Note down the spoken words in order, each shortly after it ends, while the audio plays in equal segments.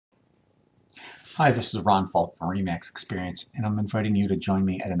Hi, this is Ron Falk from Remax Experience, and I'm inviting you to join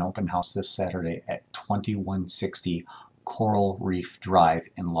me at an open house this Saturday at 2160 Coral Reef Drive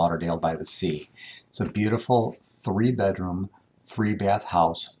in Lauderdale by the Sea. It's a beautiful 3-bedroom, 3-bath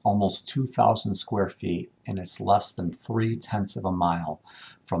house, almost 2,000 square feet, and it's less than 3/10 of a mile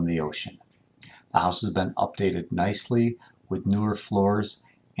from the ocean. The house has been updated nicely with newer floors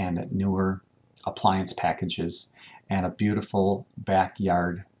and newer appliance packages and a beautiful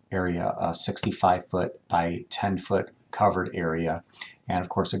backyard area, a 65-foot by 10-foot covered area, and of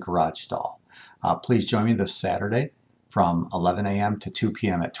course a garage stall. Please join me this Saturday from 11 a.m. to 2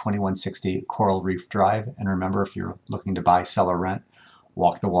 p.m. at 2160 Coral Reef Drive. And remember, if you're looking to buy, sell, or rent,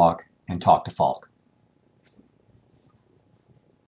 walk the walk and talk to Falk.